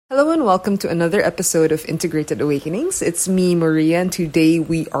Hello and welcome to another episode of Integrated Awakenings. It's me, Maria, and today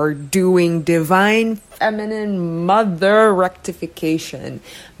we are doing Divine Feminine Mother Rectification.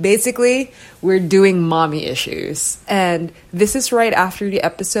 Basically, we're doing mommy issues. And this is right after the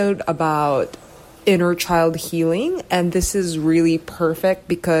episode about inner child healing, and this is really perfect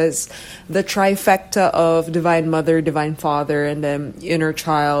because the trifecta of Divine Mother, Divine Father, and then inner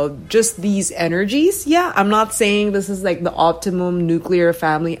child, just these energies. Yeah, I'm not saying this is like the optimum nuclear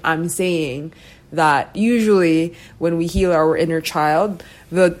family. I'm saying that usually when we heal our inner child,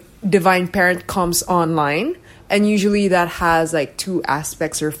 the divine parent comes online, and usually that has like two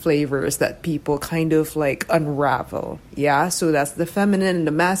aspects or flavors that people kind of like unravel. Yeah, so that's the feminine and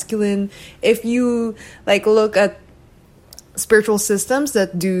the masculine. If you like look at spiritual systems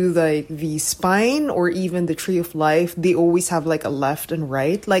that do like the spine or even the tree of life, they always have like a left and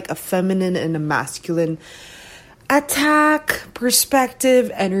right, like a feminine and a masculine attack perspective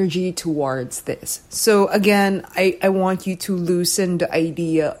energy towards this. So again, I want you to loosen the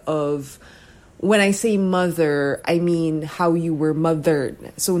idea of, when I say mother, I mean how you were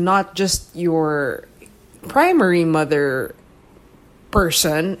mothered. So not just your primary mother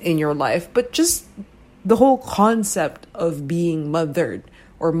person in your life, but just the whole concept of being mothered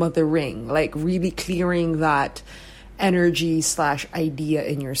or mothering, like really clearing that energy / idea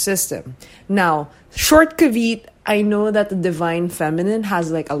in your system. Now, short caveat, I know that the divine feminine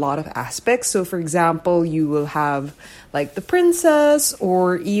has like a lot of aspects. So for example, you will have like the princess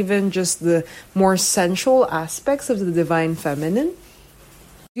or even just the more sensual aspects of the divine feminine.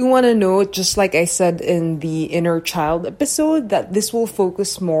 You want to know, just like I said in the inner child episode, that this will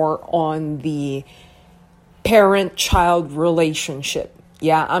focus more on the parent-child relationship.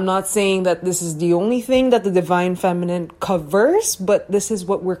 Yeah, I'm not saying that this is the only thing that the divine feminine covers, but this is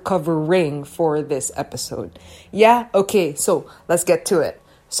what we're covering for this episode. Yeah, okay, so let's get to it.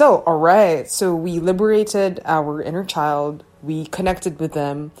 So, all right, so we liberated our inner child, we connected with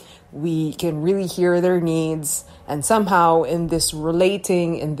them, we can really hear their needs, and somehow in this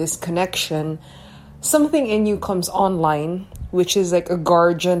relating, in this connection, something in you comes online, which is like a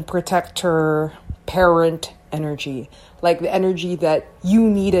guardian, protector, parent energy, like the energy that you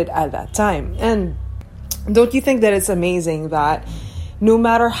needed at that time. And don't you think that it's amazing that no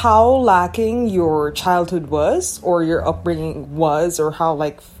matter how lacking your childhood was or your upbringing was, or how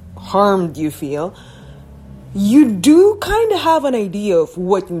like harmed you feel, you do kind of have an idea of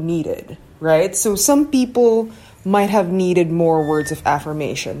what you needed, right? So some people might have needed more words of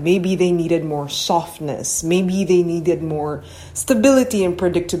affirmation. Maybe they needed more softness. Maybe they needed more stability and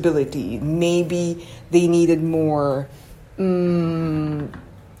predictability. Maybe they needed more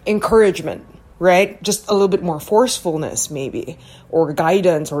encouragement, right? Just a little bit more forcefulness, maybe, or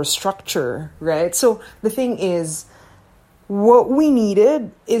guidance or structure, right? So the thing is, what we needed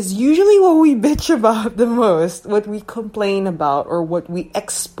is usually what we bitch about the most, what we complain about, or what we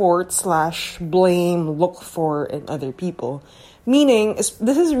export / blame, look for in other people. Meaning,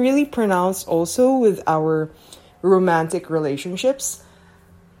 this is really pronounced also with our romantic relationships.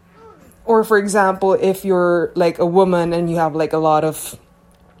 Or for example, if you're like a woman and you have like a lot of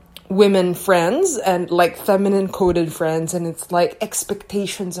women friends and like feminine coded friends, and it's like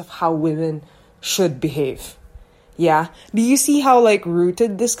expectations of how women should behave. Yeah. Do you see how like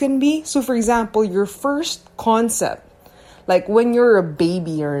rooted this can be? So for example, your first concept, like when you're a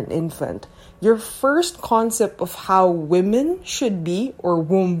baby or an infant, your first concept of how women should be, or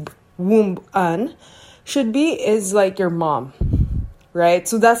womb should be, is like your mom, right?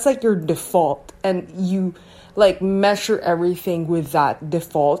 So that's like your default, and you like measure everything with that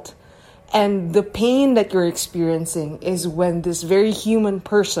default. And the pain that you're experiencing is when this very human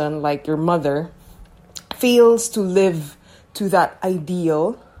person, like your mother, fails to live to that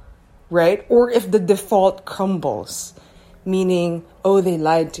ideal, right? Or if the default crumbles, meaning, oh, they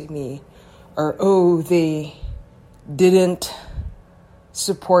lied to me, or oh, they didn't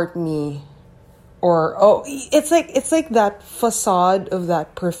support me, or oh, it's like that facade of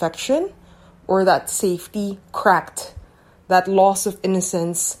that perfection or that safety cracked, that loss of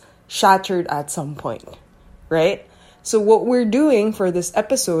innocence shattered at some point, right? So what we're doing for this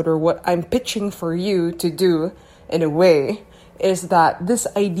episode, or what I'm pitching for you to do in a way, is that this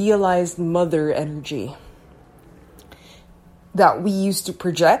idealized mother energy that we used to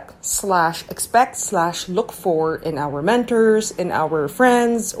project / expect / look for in our mentors, in our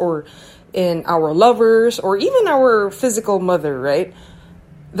friends, or in our lovers, or even our physical mother, right?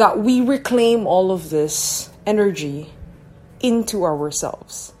 That we reclaim all of this energy into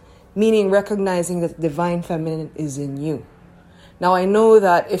ourselves. Meaning recognizing that divine feminine is in you. Now, I know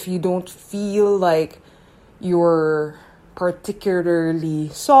that if you don't feel like you're particularly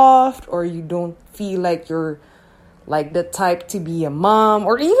soft, or you don't feel like you're like the type to be a mom,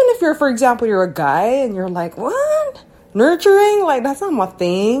 or even if you're, for example, you're a guy and you're like, what? Nurturing? Like, that's not my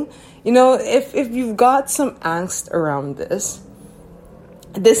thing. You know, if you've got some angst around this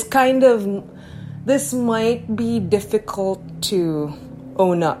might be difficult to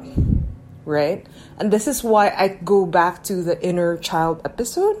own up, right? And this is why I go back to the inner child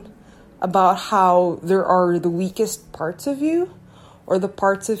episode about how there are the weakest parts of you, or the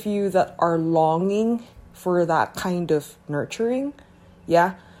parts of you that are longing for that kind of nurturing.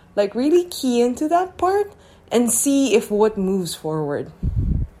 Yeah, like really key into that part and see if what moves forward.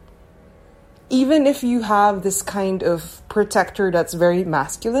 Even if you have this kind of protector that's very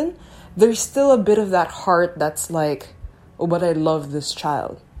masculine, there's still a bit of that heart that's like, oh, but I love this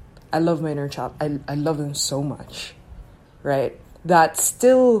child. I love my inner child. I love them so much, right? That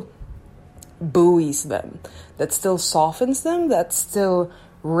still buoys them, that still softens them, that still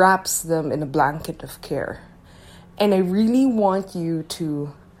wraps them in a blanket of care. And I really want you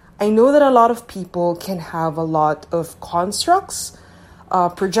to, I know that a lot of people can have a lot of constructs,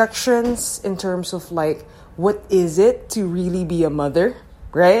 projections in terms of like, what is it to really be a mother,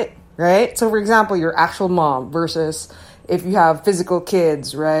 right? So for example, your actual mom versus if you have physical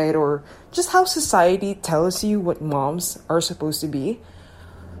kids, right? Or just how society tells you what moms are supposed to be.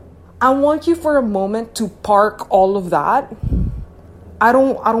 I want you for a moment to park all of that. I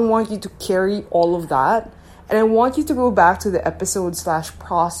don't want you to carry all of that. And I want you to go back to the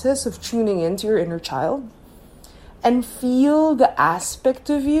episode/process of tuning into your inner child and feel the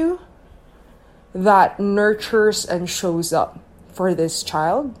aspect of you that nurtures and shows up for this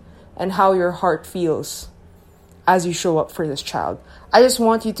child, and how your heart feels as you show up for this child. I just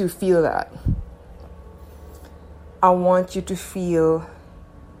want you to feel that. I want you to feel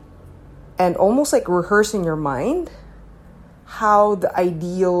and almost like rehearse in your mind how the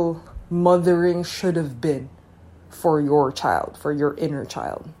ideal mothering should have been for your child, for your inner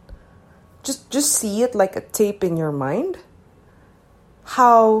child. Just see it like a tape in your mind.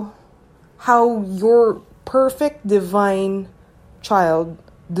 How your perfect divine child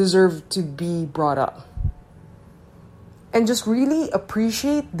deserved to be brought up. And just really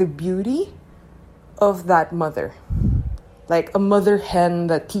appreciate the beauty of that mother. Like a mother hen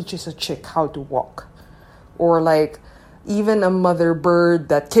that teaches a chick how to walk. Or like even a mother bird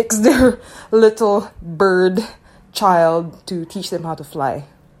that kicks their little bird child to teach them how to fly.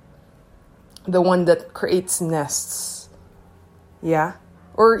 The one that creates nests. Yeah.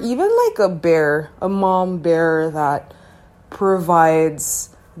 Or even like a bear, a mom bear that provides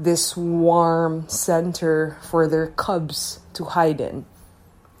this warm center for their cubs to hide in.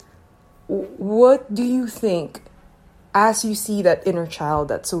 What do you think as you see that inner child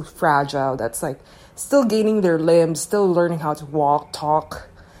that's so fragile, that's like still gaining their limbs, still learning how to walk, talk,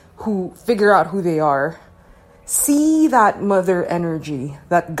 who figure out who they are? See that mother energy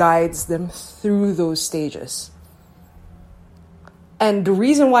that guides them through those stages. And the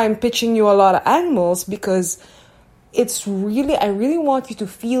reason why I'm pitching you a lot of animals, because I really want you to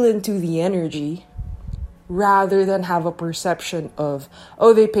feel into the energy rather than have a perception of,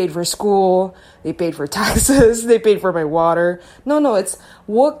 oh, they paid for school, they paid for taxes, they paid for my water. No, it's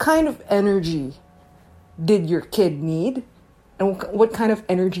what kind of energy did your kid need? And what kind of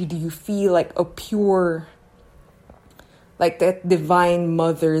energy do you feel like a pure, like that divine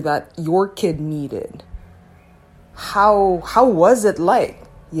mother that your kid needed? How was it like?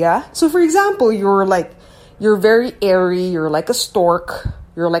 Yeah? So for example, you're very airy, you're like a stork,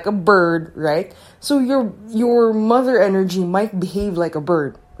 you're like a bird, right? So your mother energy might behave like a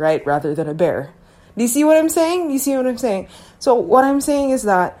bird, right? Rather than a bear. Do you see what I'm saying? So what I'm saying is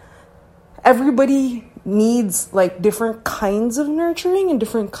that everybody needs like different kinds of nurturing and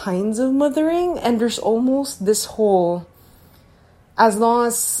different kinds of mothering. And there's almost this whole, as long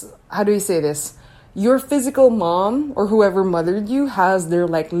as, how do we say this? Your physical mom or whoever mothered you has their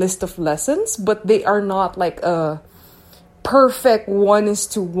like list of lessons, but they are not like a perfect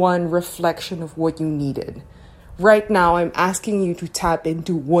 1:1 reflection of what you needed. Right now, I'm asking you to tap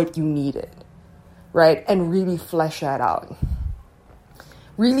into what you needed, right? And really flesh that out.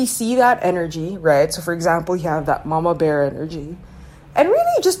 Really see that energy, right? So for example, you have that mama bear energy, and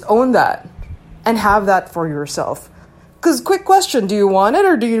really just own that and have that for yourself. Because quick question, do you want it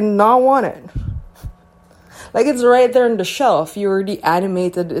or do you not want it? Like it's right there on the shelf. You already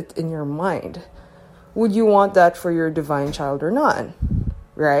animated it in your mind. Would you want that for your divine child or not?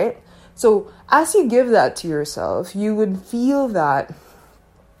 Right? So as you give that to yourself, you would feel that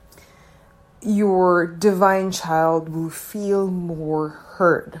your divine child will feel more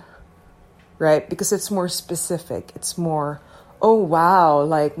heard. right? Because it's more specific. It's more, oh wow,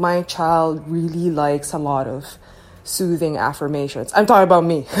 like my child really likes a lot of soothing affirmations. I'm talking about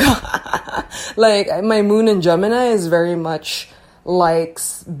me. Like my moon in Gemini is very much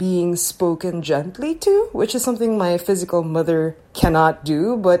likes being spoken gently to, which is something my physical mother cannot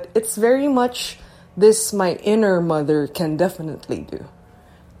do, but it's very much this my inner mother can definitely do,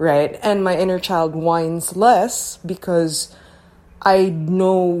 right? And my inner child whines less because I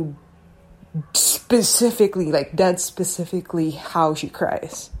know specifically, like dead specifically, how she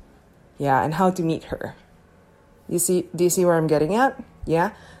cries. Yeah, and how to meet her. Do you see where I'm getting at?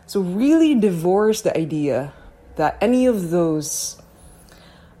 Yeah? So really divorce the idea that any of those...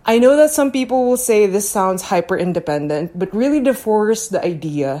 I know that some people will say this sounds hyper independent, but really divorce the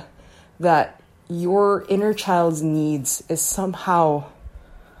idea that your inner child's needs is somehow...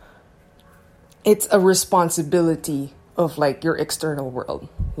 it's a responsibility of like your external world.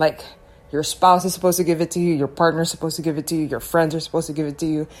 Like your spouse is supposed to give it to you, your partner is supposed to give it to you, your friends are supposed to give it to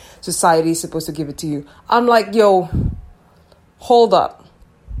you, society is supposed to give it to you. I'm like, yo, hold up.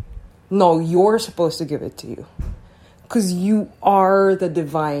 No, you're supposed to give it to you. Because you are the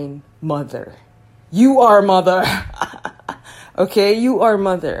divine mother. You are mother. Okay, you are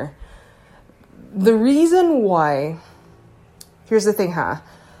mother. The reason why, here's the thing,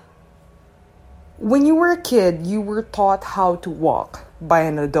 when you were a kid, you were taught how to walk by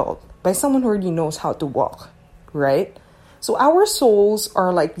an adult, by someone who already knows how to walk, right? So our souls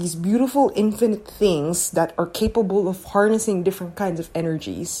are like these beautiful infinite things that are capable of harnessing different kinds of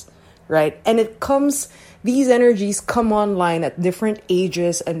energies, right? And these energies come online at different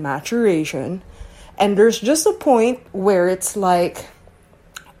ages and maturation. And there's just a point where it's like,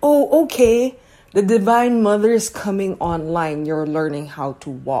 oh, okay, the divine mother is coming online. You're learning how to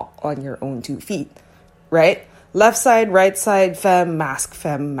walk on your own 2 feet, right? Left side, right side, fem,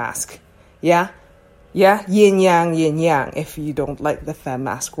 mask. Yeah? Yeah? Yin yang, if you don't like the fem,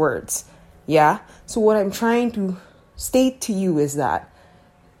 mask words. Yeah? So what I'm trying to state to you is that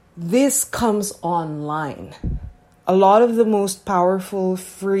this comes online. A lot of the most powerful,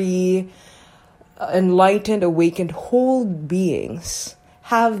 free, enlightened, awakened, whole beings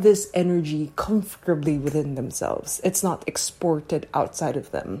have this energy comfortably within themselves. It's not exported outside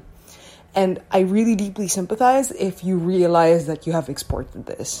of them. And I really deeply sympathize if you realize that you have exported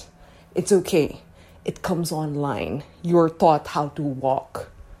this. It's okay. It comes online. You're taught how to walk.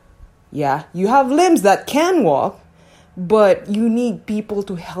 Yeah, you have limbs that can walk, but you need people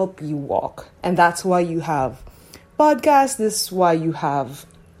to help you walk. And that's why you have podcasts. This is why you have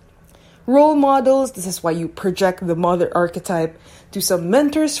role models. This is why you project the mother archetype to some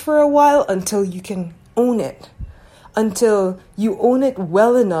mentors for a while until you can own it. Until you own it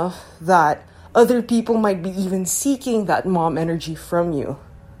well enough that other people might be even seeking that mom energy from you.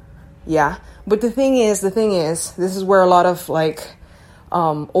 Yeah. But the thing is, this is where a lot of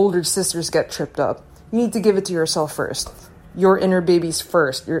older sisters get tripped up. You need to give it to yourself first. Your inner baby's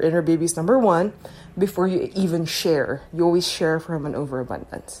first. Your inner baby's number one before you even share. You always share from an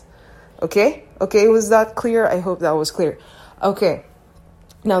overabundance. Okay? Okay, was that clear? I hope that was clear. Okay.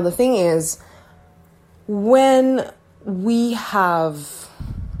 Now, the thing is, when we have...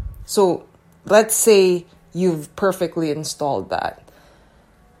 So, let's say you've perfectly installed that.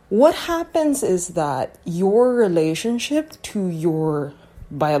 What happens is that your relationship to your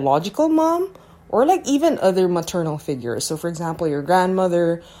biological mom or like even other maternal figures, so for example, your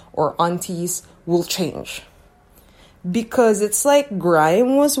grandmother or aunties, will change. Because it's like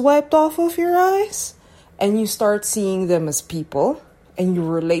grime was wiped off of your eyes and you start seeing them as people and you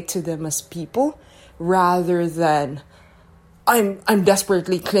relate to them as people rather than I'm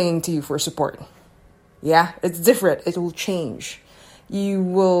desperately clinging to you for support. Yeah, it's different. It will change.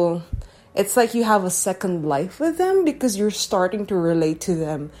 It's like you have a second life with them because you're starting to relate to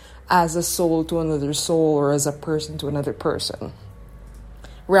them as a soul to another soul or as a person to another person.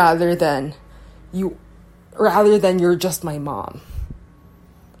 Rather than you're just my mom.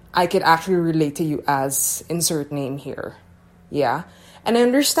 I could actually relate to you as insert name here. Yeah. And I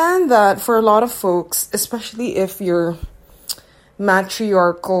understand that for a lot of folks, especially if your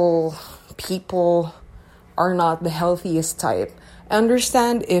matriarchal people are not the healthiest type, I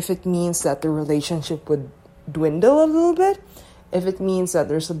understand if it means that the relationship would dwindle a little bit, if it means that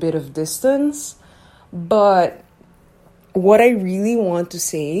there's a bit of distance. But what I really want to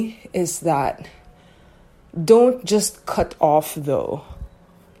say is that don't just cut off though.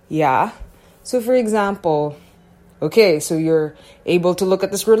 Yeah? So for example, okay, so you're able to look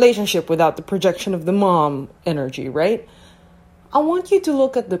at this relationship without the projection of the mom energy, right? I want you to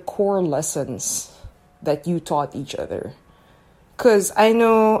look at the core lessons that you taught each other. Because I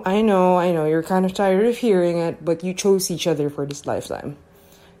know, you're kind of tired of hearing it, but you chose each other for this lifetime.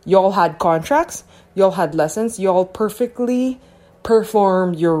 Y'all had contracts, y'all had lessons, y'all perfectly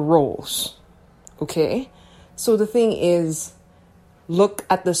performed your roles. Okay? So the thing is, look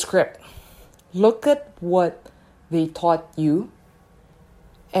at the script. Look at what they taught you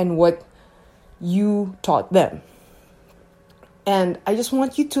and what you taught them. And I just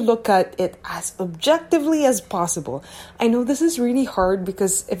want you to look at it as objectively as possible. I know this is really hard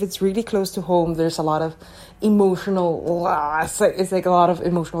because if it's really close to home, there's a lot of emotional, it's like a lot of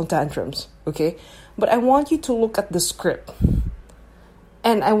emotional tantrums, okay? But I want you to look at the script.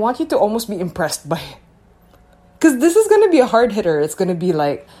 And I want you to almost be impressed by it. Because this is going to be a hard hitter. It's going to be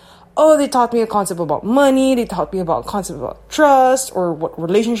like, oh, they taught me a concept about money. They taught me about a concept about trust or what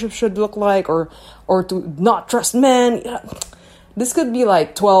relationships should look like or to not trust men. This could be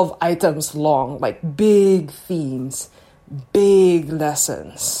like 12 items long, like big themes, big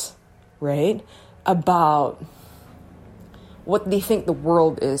lessons, right? About what they think the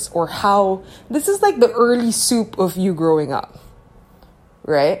world is or how this is like the early soup of you growing up,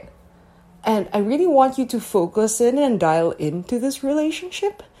 right? And I really want you to focus in and dial into this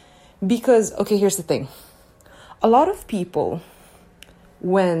relationship because, okay, here's the thing. A lot of people,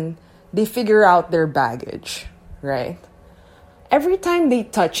 when they figure out their baggage, right? Every time they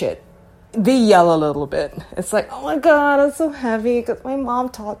touch it, they yell a little bit. It's like, oh my God, it's so heavy because my mom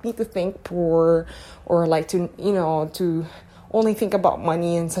taught me to think poor or like to only think about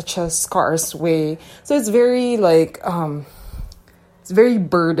money in such a scarce way. So it's very like, it's very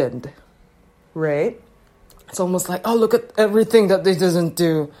burdened, right? It's almost like, oh, look at everything that this doesn't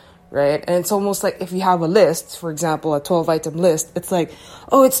do, right? And it's almost like if you have a list, for example, a 12-item list, it's like,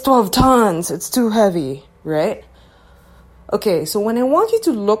 oh, it's 12 tons. It's too heavy, right? Okay, so when I want you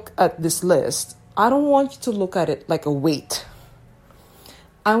to look at this list, I don't want you to look at it like a weight.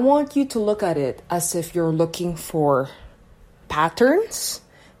 I want you to look at it as if you're looking for patterns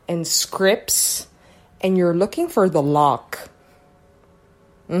and scripts and you're looking for the lock.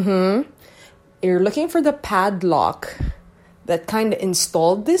 You're looking for the padlock that kind of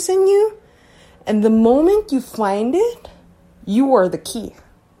installed this in you. And the moment you find it, you are the key.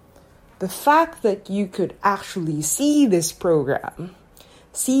 The fact that you could actually see this program,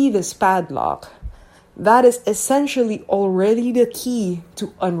 see this padlock, that is essentially already the key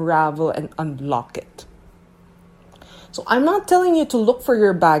to unravel and unlock it. So I'm not telling you to look for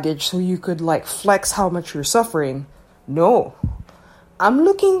your baggage so you could like flex how much you're suffering. No. I'm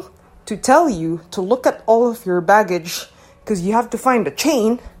looking to tell you to look at all of your baggage because you have to find a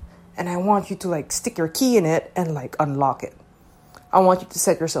chain and I want you to like stick your key in it and like unlock it. I want you to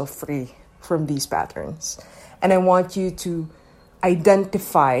set yourself free from these patterns. And I want you to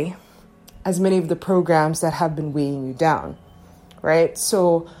identify as many of the programs that have been weighing you down, right?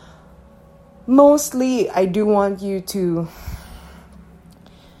 So mostly I do want you to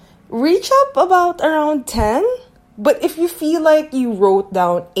reach up about around 10. But if you feel like you wrote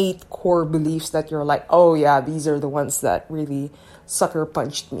down 8 core beliefs that you're like, oh yeah, these are the ones that really sucker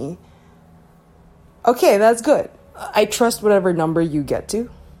punched me. Okay, that's good. I trust whatever number you get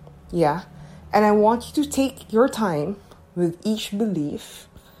to. Yeah. And I want you to take your time with each belief.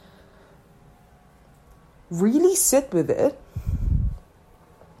 Really sit with it.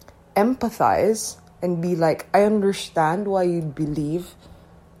 Empathize and be like, I understand why you believe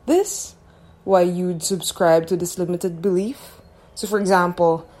this. Why you'd subscribe to this limited belief. So for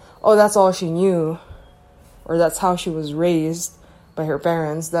example, oh, that's all she knew. Or that's how she was raised by her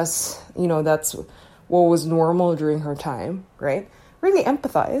parents. That's what was normal during her time, right? Really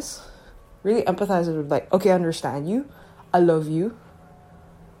empathize. Really empathize with like, okay, I understand you. I love you.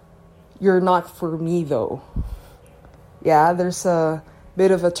 You're not for me though. Yeah, there's a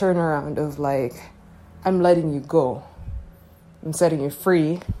bit of a turnaround of like, I'm letting you go. I'm setting you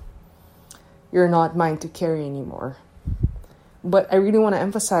free. You're not mine to carry anymore. But I really want to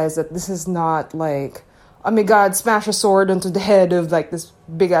emphasize that this is not like, oh my God, smash a sword onto the head of like this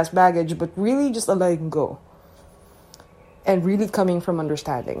big ass baggage, but really just a letting go. And really coming from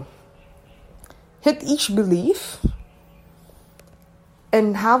understanding. Hit each belief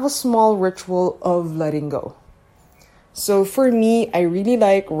and have a small ritual of letting go. So for me, I really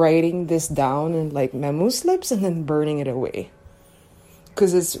like writing this down in like memo slips and then burning it away.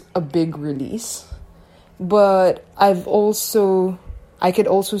 Because it's a big release. But I could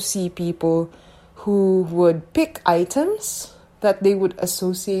also see people who would pick items that they would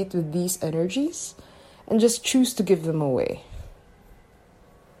associate with these energies and just choose to give them away.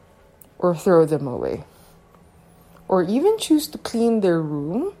 Or throw them away. Or even choose to clean their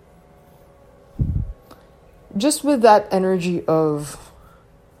room just with that energy of,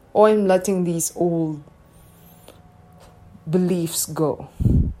 oh, I'm letting these old beliefs go,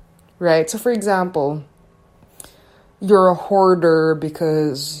 right? So for example, you're a hoarder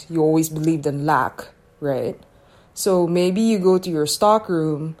because you always believed in lack, right? So maybe you go to your stock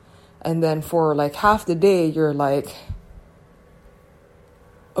room and then for like half the day, you're like,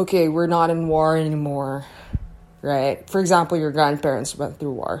 okay, we're not in war anymore, right? For example, your grandparents went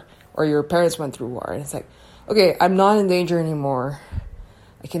through war or your parents went through war. And it's like, okay, I'm not in danger anymore.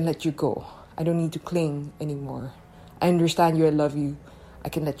 I can let you go. I don't need to cling anymore. I understand you. I love you. I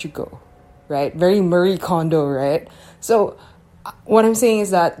can let you go, right? Very Marie Kondo, right? So what I'm saying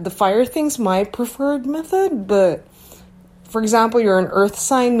is that the fire thing's my preferred method, but for example, you're an earth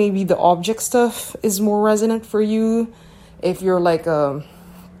sign, maybe the object stuff is more resonant for you. If you're like a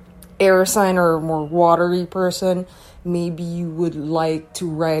air sign or a more watery person, maybe you would like to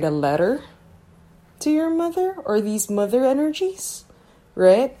write a letter to your mother or these mother energies,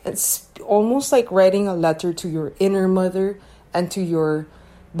 right? It's almost like writing a letter to your inner mother and to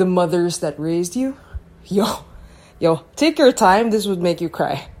the mothers that raised you. Yo, take your time. This would make you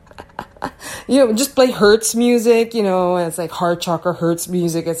cry. Just play Hertz music, and it's like heart chakra Hertz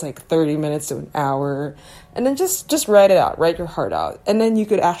music. It's like 30 minutes to an hour. And then just write it out. Write your heart out. And then you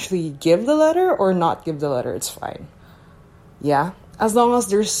could actually give the letter or not give the letter. It's fine. Yeah? As long as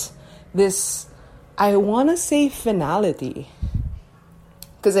there's this, I want to say, finality.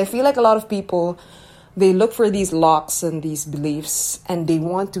 Because I feel like a lot of people, they look for these locks and these beliefs and they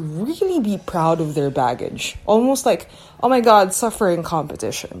want to really be proud of their baggage. Almost like, oh my God, suffering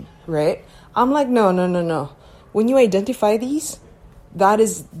competition, right? I'm like, no. When you identify these, that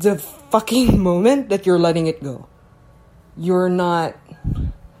is the fucking moment that you're letting it go. You're not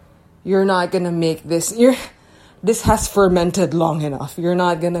gonna make this, this has fermented long enough. You're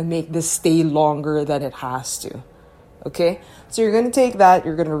not gonna make this stay longer than it has to. Okay? So you're gonna take that,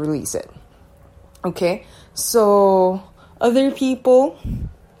 you're gonna release it. Okay, so other people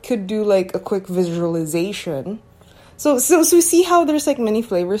could do like a quick visualization. So see how there's like many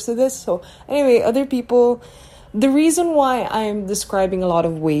flavors to this. So anyway, other people, the reason why I'm describing a lot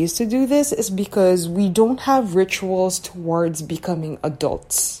of ways to do this is because we don't have rituals towards becoming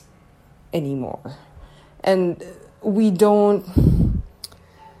adults anymore. And we don't,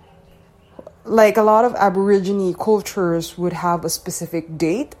 like a lot of Aborigine cultures would have a specific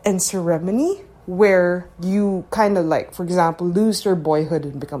date and ceremony where you kind of like, for example, lose your boyhood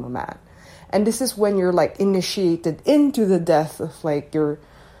and become a man. And this is when you're like initiated into the death of like you're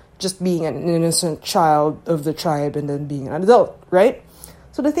just being an innocent child of the tribe and then being an adult, right?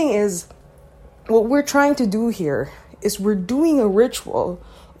 So the thing is, what we're trying to do here is we're doing a ritual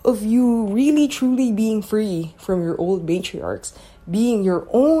of you really truly being free from your old matriarchs, being your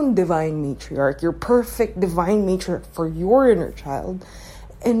own divine matriarch, your perfect divine matriarch for your inner child,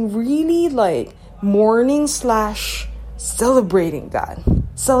 and really like mourning / celebrating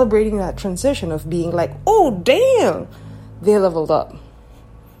that transition of being like, oh damn, they leveled up.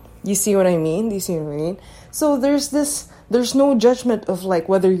 You see what I mean? So there's no judgment of like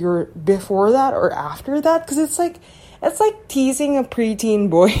whether you're before that or after that, because it's like teasing a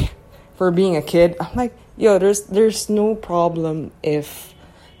preteen boy for being a kid. I'm like, yo, there's no problem if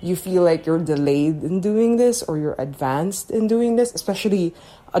you feel like you're delayed in doing this or you're advanced in doing this, especially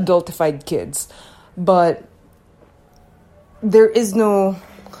adultified kids. But there is no,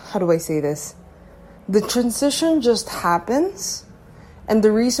 how do I say this? The transition just happens. And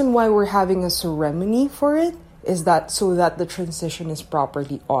the reason why we're having a ceremony for it is that so that the transition is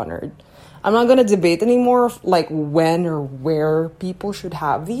properly honored. I'm not going to debate anymore of like when or where people should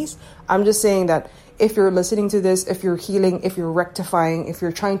have these. I'm just saying that if you're listening to this, if you're healing, if you're rectifying, if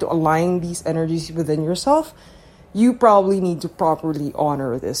you're trying to align these energies within yourself, you probably need to properly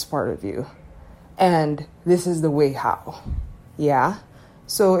honor this part of you. And this is the way how. Yeah?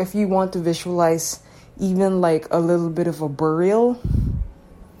 So if you want to visualize even like a little bit of a burial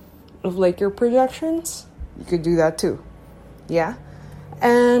of like your projections, you could do that too. Yeah?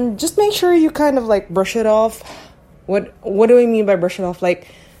 And just make sure you kind of like brush it off. What do I mean by brush it off? Like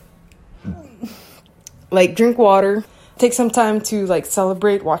drink water, take some time to like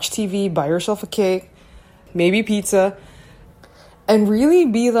celebrate, watch TV, buy yourself a cake, maybe pizza, and really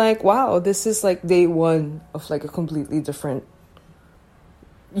be like, wow, this is like day one of like a completely different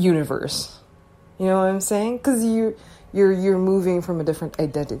universe. You know what I'm saying? Because you're moving from a different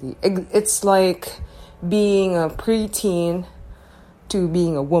identity. It's like being a preteen to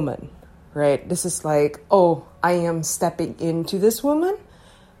being a woman, right? This is like, oh, I am stepping into this woman,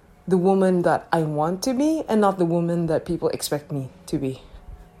 the woman that I want to be, and not the woman that people expect me to be.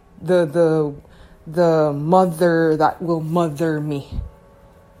 The the mother that will mother me,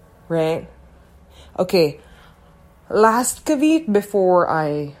 right? Okay, last kavit before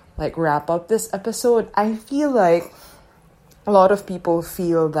I like wrap up this episode, I feel like a lot of people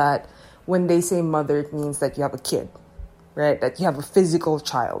feel that when they say mother, it means that you have a kid, right? That you have a physical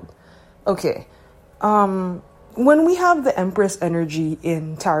child. Okay, when we have the Empress energy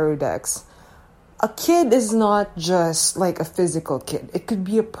in tarot decks, a kid is not just like a physical kid. It could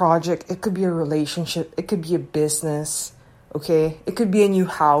be a project, it could be a relationship, it could be a business, okay? It could be a new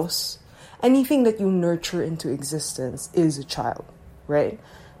house. Anything that you nurture into existence is a child, right?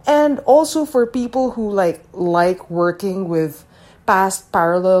 And also for people who like working with past,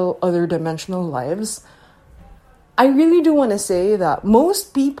 parallel, other dimensional lives, I really do want to say that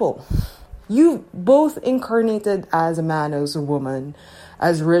most people, you both incarnated as a man, as a woman,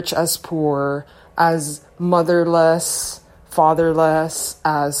 as rich, as poor, as motherless, fatherless,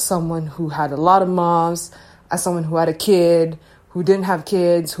 as someone who had a lot of moms, as someone who had a kid, who didn't have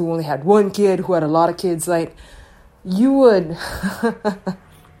kids, who only had one kid, who had a lot of kids, like, you would,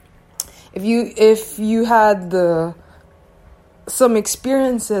 if you had some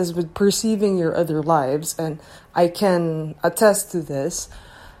experiences with perceiving your other lives, and I can attest to this,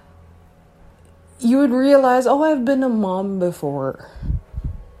 you would realize, oh, I've been a mom before.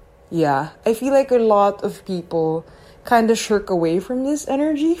 Yeah, I feel like a lot of people kind of shirk away from this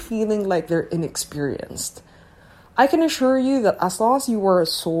energy, feeling like they're inexperienced. I can assure you that as long as you are a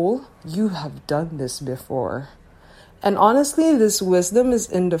soul, you have done this before. And honestly, this wisdom is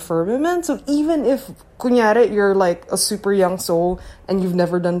in the firmament. So even if, kunyari, you're like a super young soul and you've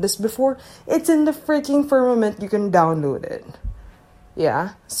never done this before, it's in the freaking firmament. You can download it.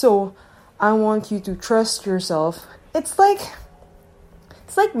 Yeah, so I want you to trust yourself. It's like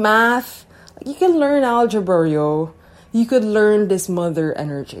math. You can learn algebra, yo. You could learn this mother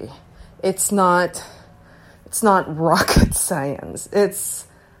energy. It's not rocket science. It's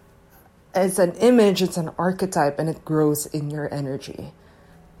an image, it's an archetype, and it grows in your energy.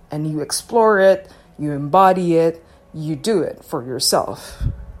 And you explore it, you embody it, you do it for yourself,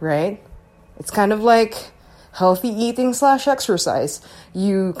 right? It's kind of like healthy eating / exercise.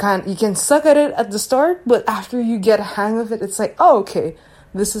 You can suck at it at the start, but after you get a hang of it, it's like, oh, okay,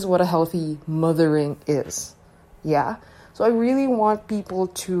 this is what a healthy mothering is. Yeah? So I really want people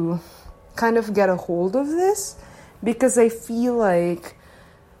to kind of get a hold of this, because I feel like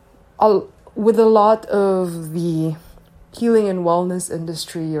with a lot of the healing and wellness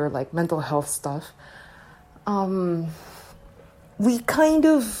industry or like mental health stuff, we kind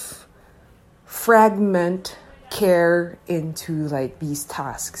of fragment care into like these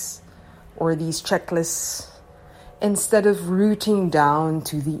tasks or these checklists instead of rooting down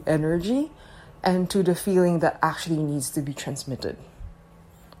to the energy and to the feeling that actually needs to be transmitted.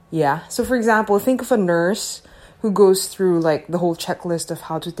 Yeah. So for example, think of a nurse who goes through like the whole checklist of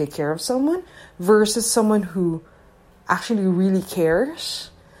how to take care of someone versus someone who actually really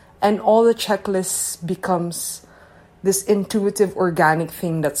cares, and all the checklists becomes this intuitive, organic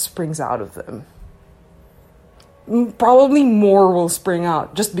thing that springs out of them. Probably more will spring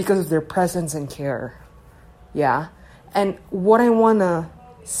out just because of their presence and care. Yeah. And what I want to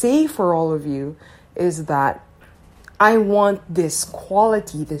say for all of you is that I want this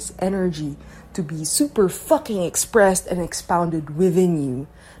quality, this energy to be super fucking expressed and expounded within you.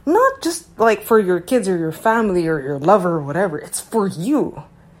 Not just like for your kids or your family or your lover or whatever. It's for you.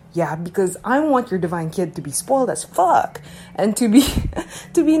 Yeah, because I want your divine kid to be spoiled as fuck and to be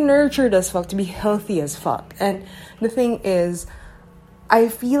to be nurtured as fuck, to be healthy as fuck. And the thing is, I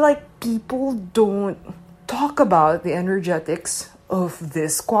feel like people don't talk about the energetics of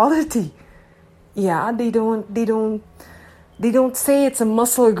this quality. Yeah, they don't say it's a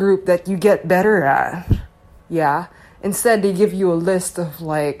muscle group that you get better at. Yeah. Instead, they give you a list of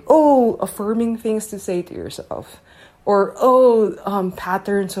like, affirming things to say to yourself. Or,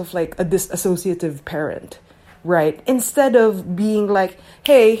 patterns of like a disassociative parent. Right? Instead of being like,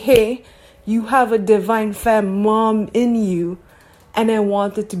 hey, you have a divine femme mom in you, and I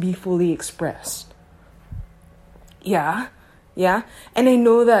want it to be fully expressed. Yeah. Yeah. And I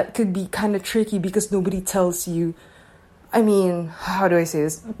know that could be kind of tricky because nobody tells you. I mean, how do I say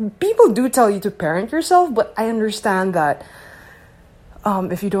this? People do tell you to parent yourself, but I understand that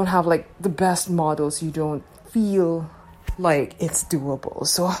if you don't have like the best models, you don't feel like it's doable.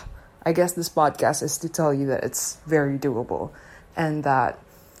 So I guess this podcast is to tell you that it's very doable, and that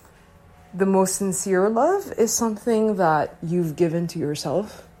the most sincere love is something that you've given to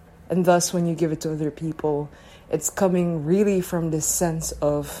yourself. And thus, when you give it to other people, it's coming really from this sense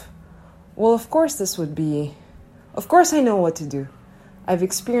of, well, of course I know what to do. I've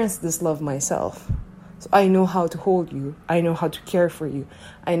experienced this love myself. So I know how to hold you. I know how to care for you.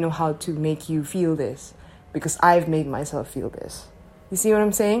 I know how to make you feel this because I've made myself feel this. You see what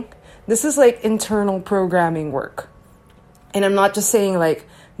I'm saying? This is like internal programming work. And I'm not just saying like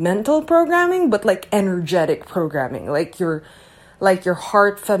mental programming, but like energetic programming. Like your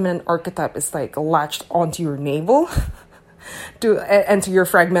heart feminine archetype is like latched onto your navel and to your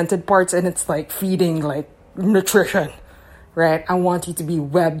fragmented parts, and it's like feeding like nutrition, right? I want you to be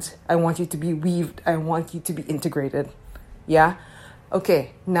webbed. I want you to be weaved. I want you to be integrated. Yeah?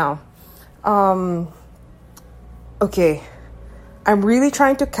 Okay, now, okay. I'm really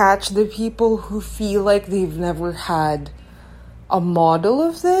trying to catch the people who feel like they've never had a model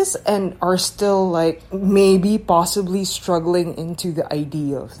of this and are still like maybe possibly struggling into the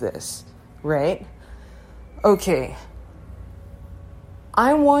idea of this, right? Okay.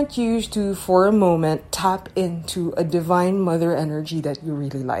 I want you to, for a moment, tap into a divine mother energy that you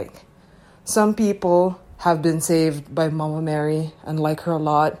really like. Some people have been saved by Mama Mary and like her a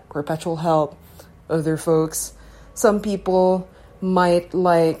lot, perpetual help, other folks. Some people might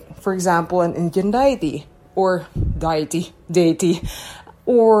like, for example, an Indian deity, or deity,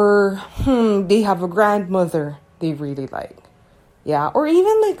 or they have a grandmother they really like. Yeah, or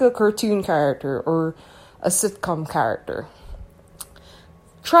even like a cartoon character or a sitcom character.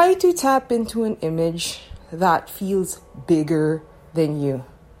 Try to tap into an image that feels bigger than you.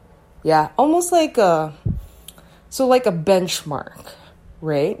 Yeah, almost like a benchmark,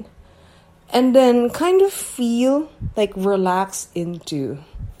 right? And then kind of feel like relaxed into.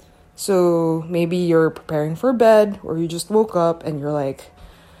 So maybe you're preparing for bed or you just woke up and you're like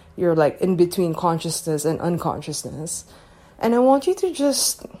in between consciousness and unconsciousness. And I want you to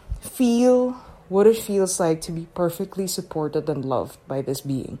just feel what it feels like to be perfectly supported and loved by this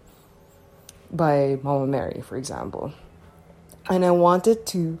being. By Mama Mary, for example. And I want it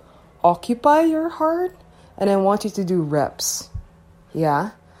to occupy your heart, and I want you to do reps.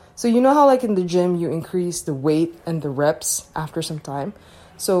 Yeah? So you know how like in the gym you increase the weight and the reps after some time?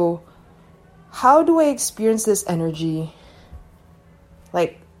 So how do I experience this energy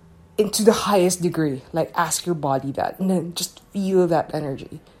like into the highest degree? Like ask your body that and then just feel that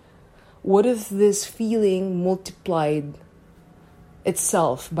energy. What if this feeling multiplied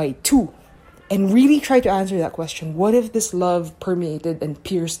itself by 2? And really try to answer that question. What if this love permeated and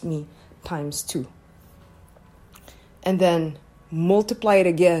pierced me times 2? And then multiply it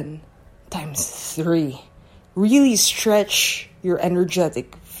again times 3. Really stretch your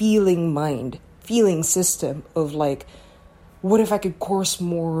energetic feeling mind, feeling system of like, what if I could course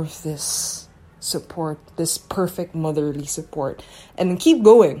more of this support, this perfect motherly support, and then keep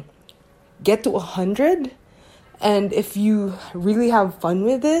going. Get to 100, and if you really have fun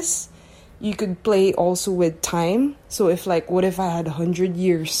with this, you could play also with time. So if like, what if I had 100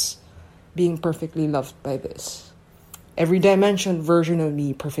 years being perfectly loved by this? Every dimension version of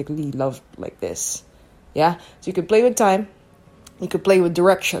me perfectly loved like this. Yeah? So you could play with time. You could play with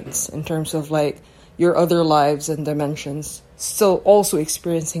directions in terms of like your other lives and dimensions. Still also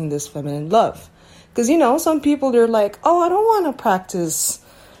experiencing this feminine love. Because, you know, some people, they're like, oh, I don't want to practice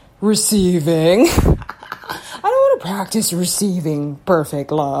receiving. I don't want to practice receiving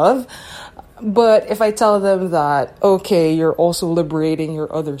perfect love. But if I tell them that, okay, you're also liberating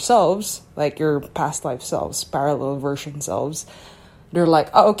your other selves, like your past life selves, parallel version selves, they're like,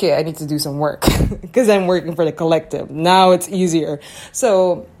 oh, okay, I need to do some work because I'm working for the collective. Now it's easier.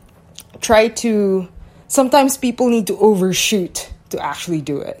 So sometimes people need to overshoot to actually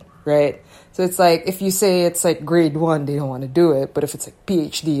do it, right? So it's like, if you say it's like grade 1, they don't want to do it. But if it's like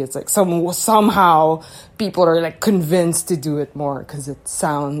PhD, it's like somehow people are like convinced to do it more because it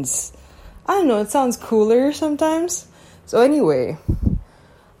sounds, I don't know, it sounds cooler sometimes. So anyway,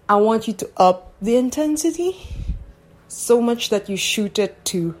 I want you to up the intensity so much that you shoot it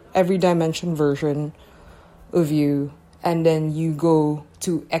to every dimension version of you, and then you go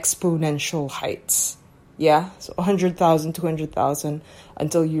to exponential heights. Yeah, so 100,000, 200,000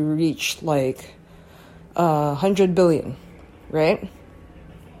 until you reach like 100 billion, right?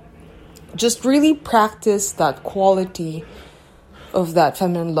 Just really practice that quality of that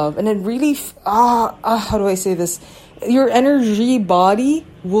feminine love, and then really, how do I say this? Your energy body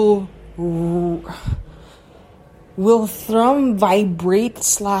will vibrate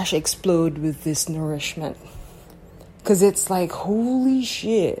 / explode with this nourishment. Because it's like, holy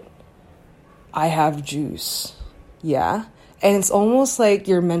shit, I have juice. Yeah. And it's almost like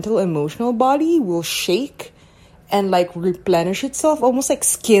your mental emotional body will shake and like replenish itself, almost like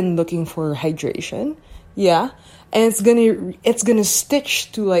skin looking for hydration. Yeah. And it's gonna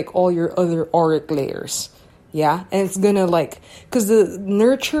stitch to like all your other auric layers. Yeah, and it's gonna because the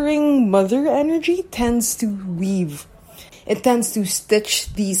nurturing mother energy tends to weave. It tends to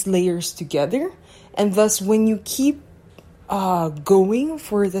stitch these layers together. And thus, when you keep going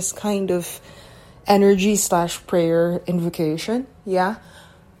for this kind of energy / prayer invocation, yeah,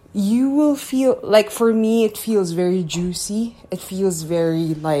 you will feel for me, it feels very juicy. It feels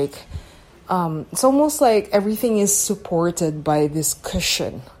very it's almost like everything is supported by this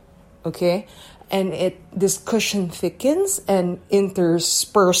cushion, okay? And this cushion thickens and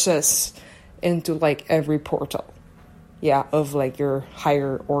intersperses into every portal, yeah, of your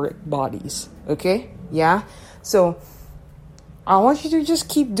higher auric bodies, okay? Yeah, so I want you to just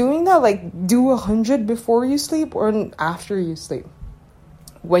keep doing that, do 100 before you sleep or after you sleep.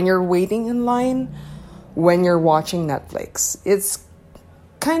 When you're waiting in line, when you're watching Netflix, it's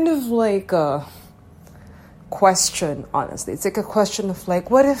kind of like a question, honestly. It's like a question of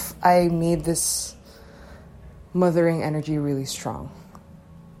what if I made this mothering energy really strong?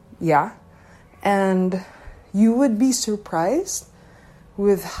 Yeah. And you would be surprised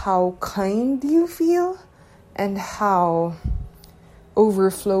with how kind you feel and how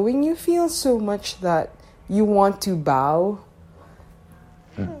overflowing you feel, so much that you want to bow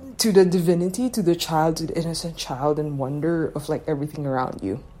to the divinity, to the child, to the innocent child, and wonder of everything around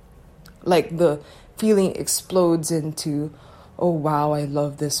you. The feeling explodes into, oh wow, I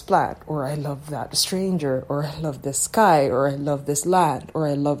love this plant, or I love that stranger, or I love this sky, or I love this land, or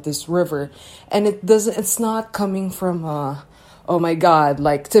I love this river. And it's not coming from oh my god,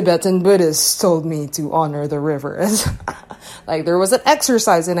 Tibetan Buddhists told me to honor the rivers. There was an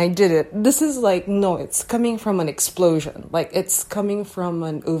exercise and I did it. This is no, it's coming from an explosion. It's coming from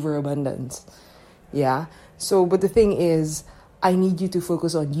an overabundance. Yeah. So, but the thing is, I need you to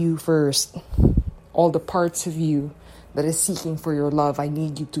focus on you first. All the parts of you that is seeking for your love, I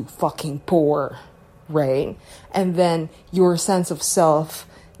need you to fucking pour, right? And then your sense of self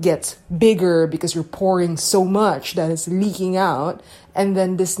gets bigger because you're pouring so much that is leaking out. And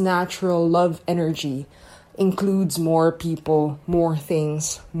then this natural love energy includes more people, more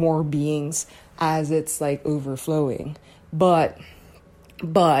things, more beings as it's overflowing. But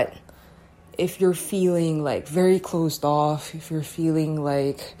if you're feeling very closed off, if you're feeling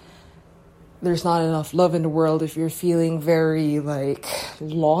there's not enough love in the world, if you're feeling very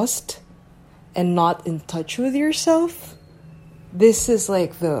lost and not in touch with yourself, this is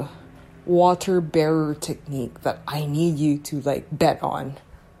the water bearer technique that I need you to bet on.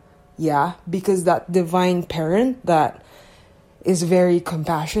 Yeah, because that divine parent that is very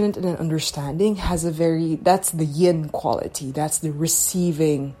compassionate and understanding has that's the yin quality, that's the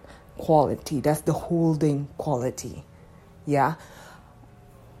receiving quality, that's the holding quality. Yeah.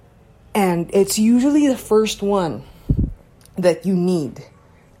 And it's usually the first one that you need.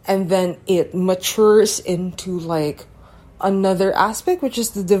 And then it matures into another aspect, which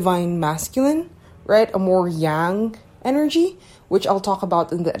is the divine masculine, right? A more yang energy, which I'll talk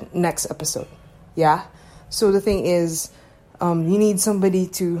about in the next episode. Yeah. So the thing is, you need somebody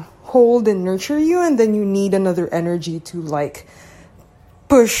to hold and nurture you, and then you need another energy to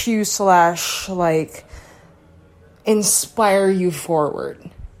push you / inspire you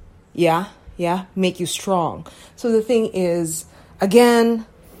forward. Yeah. Yeah. Make you strong. So the thing is, again,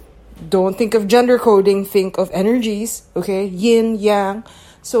 don't think of gender coding, think of energies, okay? Yin, yang.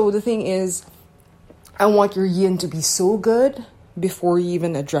 So the thing is, I want your yin to be so good before you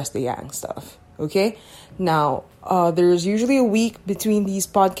even address the yang stuff, okay? Now, there's usually a week between these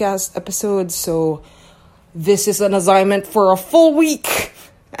podcast episodes, so this is an assignment for a full week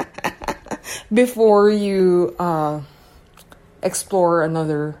before you explore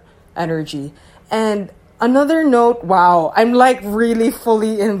another energy. And another note, wow, I'm really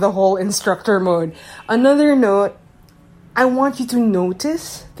fully in the whole instructor mode. Another note, I want you to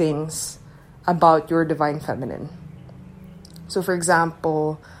notice things about your divine feminine. So for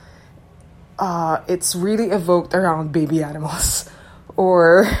example, it's really evoked around baby animals,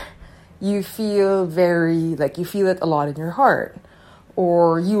 or you feel you feel it a lot in your heart,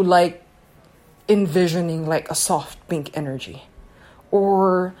 or you envisioning a soft pink energy,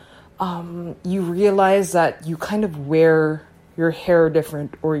 or you realize that you kind of wear your hair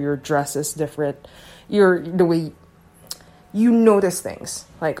different, or your dress is different. The way you notice things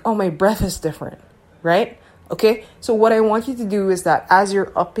oh, my breath is different, right? Okay. So what I want you to do is that as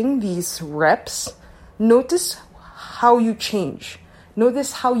you're upping these reps, notice how you change.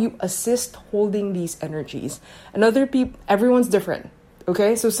 Notice how you assist holding these energies. And other people, everyone's different.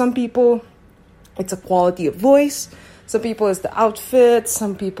 Okay. So some people, it's a quality of voice. Some people it's the outfit.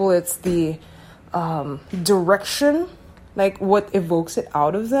 Some people it's the direction like what evokes it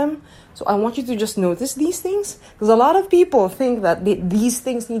out of them. So I want you to just notice these things, because a lot of people think that these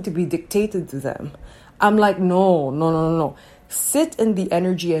things need to be dictated to them. I'm like, no. Sit in the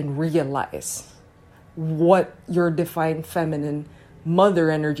energy and realize what your divine feminine mother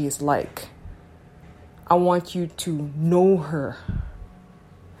energy is like. I want you to know her.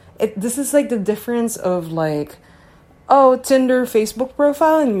 This is like the difference of like, Tinder, Facebook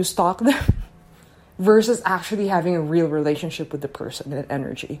profile, and you stalk them versus actually having a real relationship with the person and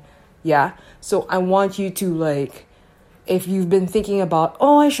energy. Yeah. So I want you to, like, if you've been thinking about,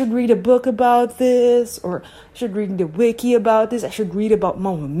 I should read a book about this, or I should read the wiki about this, I should read about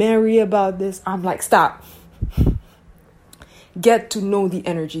Mama Mary about this, I'm like, stop. Get to know the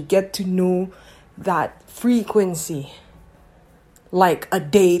energy. Get to know that frequency. Like a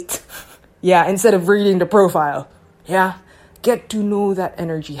date. Yeah, instead of reading the profile. Yeah. Get to know that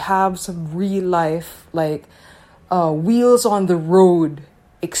energy. Have some real life, like, wheels on the road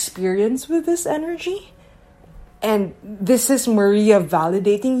experience with this energy. And this is Maria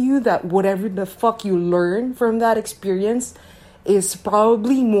validating you that whatever the fuck you learn from that experience is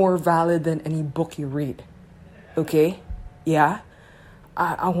probably more valid than any book you read. Okay? Yeah?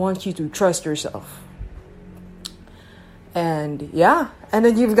 I want you to trust yourself. And yeah, and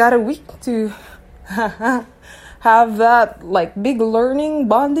then you've got a week to have that like big learning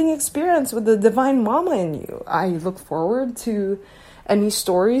bonding experience with the divine mama in you. I look forward to any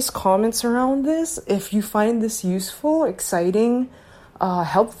stories, comments around this. If you find this useful, exciting,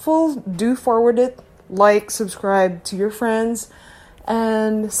 helpful, do forward it, like, subscribe to your friends,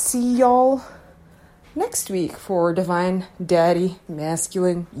 and see y'all next week for Divine Daddy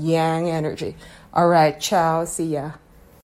Masculine Yang Energy. All right, ciao, see ya.